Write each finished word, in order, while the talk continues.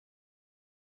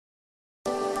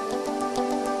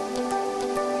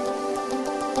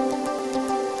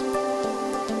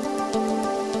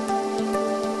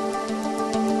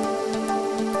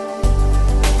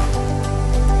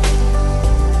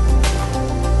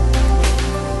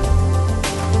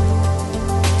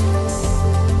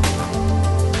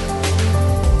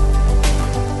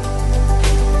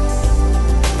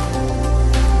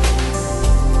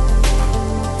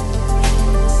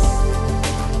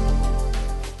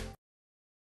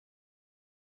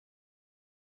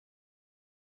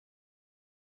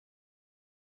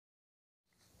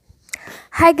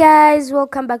Hi guys,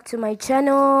 welcome back to my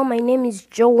channel. My name is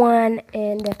Joan,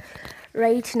 and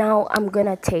right now I'm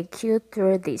gonna take you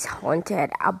through this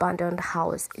haunted abandoned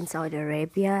house in Saudi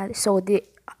Arabia. So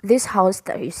this house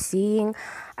that you're seeing,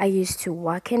 I used to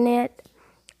work in it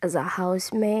as a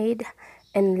housemaid,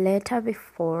 and later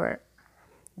before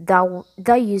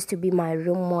that used to be my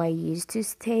room where I used to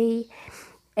stay,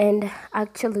 and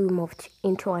actually we moved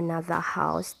into another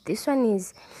house. This one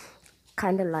is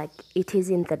kind of like it is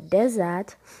in the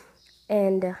desert,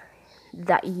 and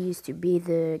that used to be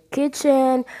the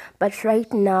kitchen, but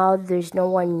right now there's no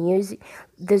one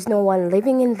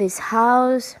living in this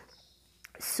house.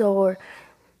 So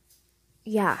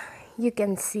yeah, you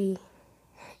can see,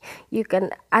 you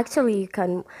can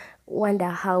wonder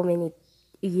how many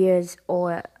years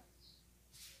or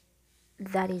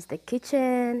that is the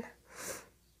kitchen.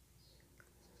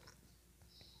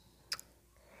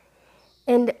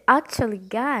 And actually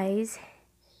guys,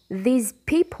 these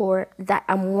people that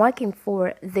I'm working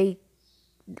for, they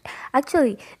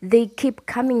keep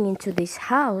coming into this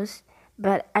house,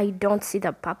 but I don't see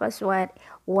the purpose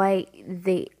why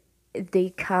they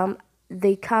come.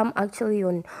 They come actually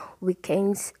on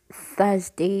weekends,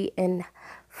 Thursday and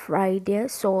Friday.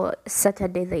 So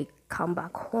Saturday they come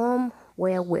back home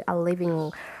where we are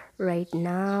living right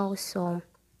now. So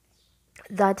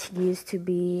that used to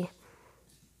be.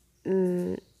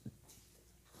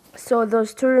 So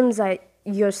those two rooms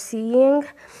you're seeing,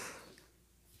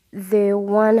 the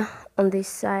one on this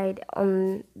side,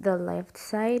 on the left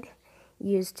side,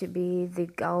 used to be the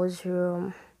girls'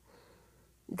 room.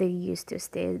 They used to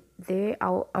stay there.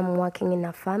 I'm working in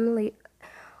a family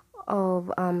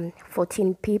of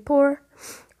 14 people,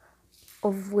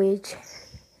 of which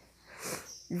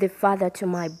the father to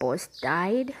my boss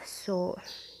died. So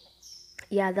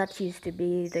yeah, that used to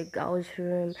be the girls'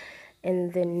 room.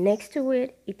 And then next to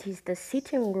it, it is the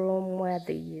sitting room where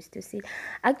they used to sit.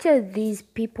 Actually, these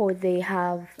people, they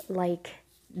have like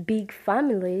big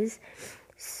families.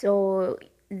 So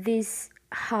this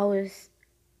house,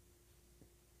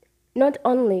 not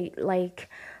only like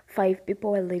 5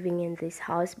 people are living in this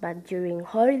house, but during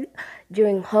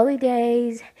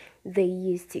holidays they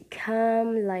used to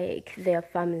come, like their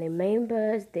family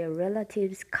members, their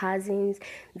relatives, cousins,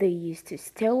 they used to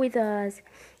stay with us.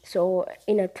 So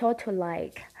in a total,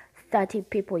 like 30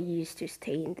 people used to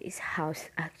stay in this house.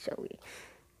 Actually,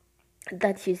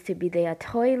 that used to be their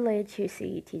toilet. You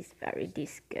see, it is very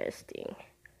disgusting.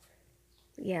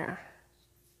 Yeah,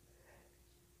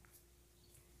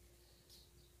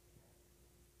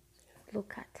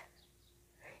 look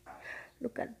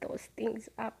at those things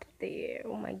up there.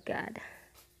 Oh my god.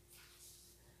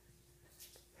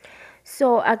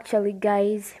 So actually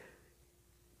guys,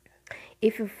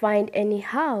 if you find any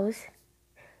house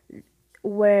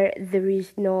where there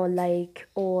is no like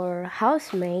or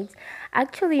housemates,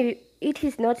 actually it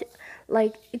is not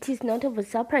of a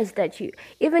surprise that you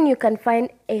can find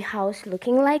a house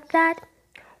looking like that,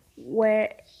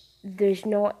 where there's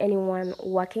no anyone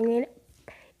working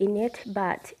in it,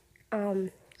 but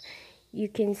you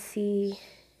can see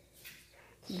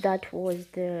that was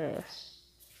the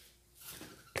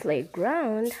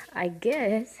playground, I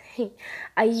guess.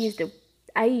 I used to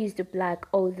I used to pluck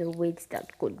all the weeds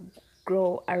that could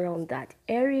grow around that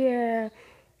area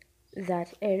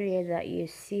that you're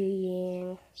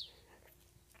seeing.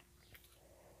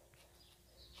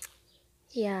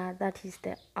 Yeah, that is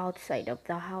the outside of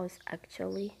the house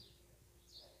actually.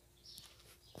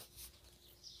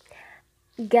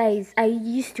 Guys, I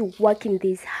used to work in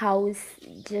this house,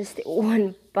 just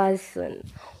one person.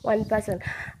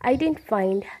 I didn't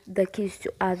find the keys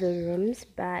to other rooms,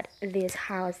 but this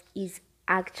house is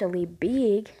actually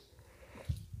big,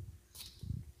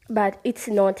 but it's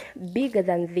not bigger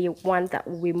than the one that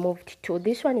we moved to.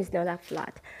 This one is not a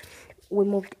flat. We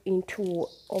moved into,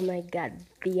 oh my god,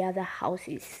 the other house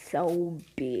is so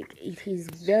big. It is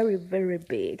very, very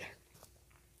big.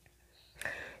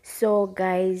 So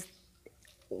guys,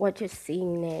 what you're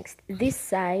seeing next, this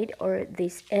side or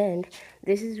this end,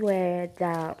 this is where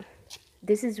the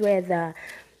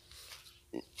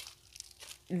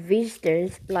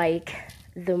visitors, like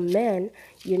the men,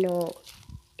 you know,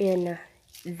 in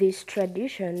this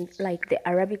tradition, like the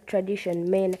Arabic tradition,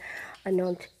 men are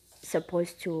not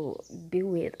supposed to be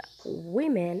with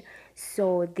women.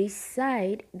 So this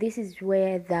side,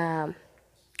 the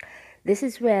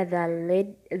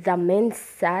men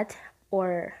sat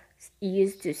or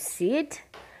used to sit.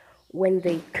 When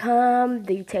they come,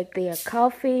 they take their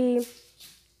coffee.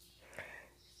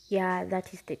 Yeah,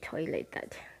 that is the toilet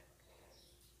that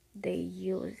they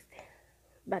used,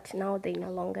 but now they no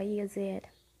longer use it.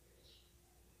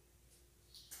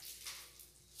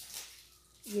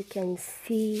 You can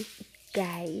see,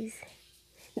 guys,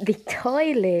 the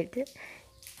toilet.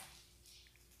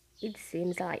 It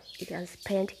seems like it has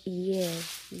spent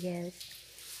years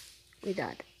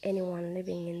without anyone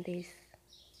living in this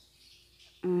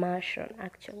mansion.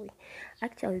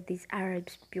 Actually these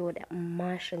Arabs build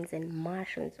mansions and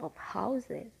mansions of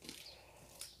houses.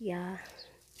 Yeah,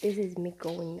 this is me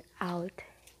going out,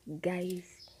 guys.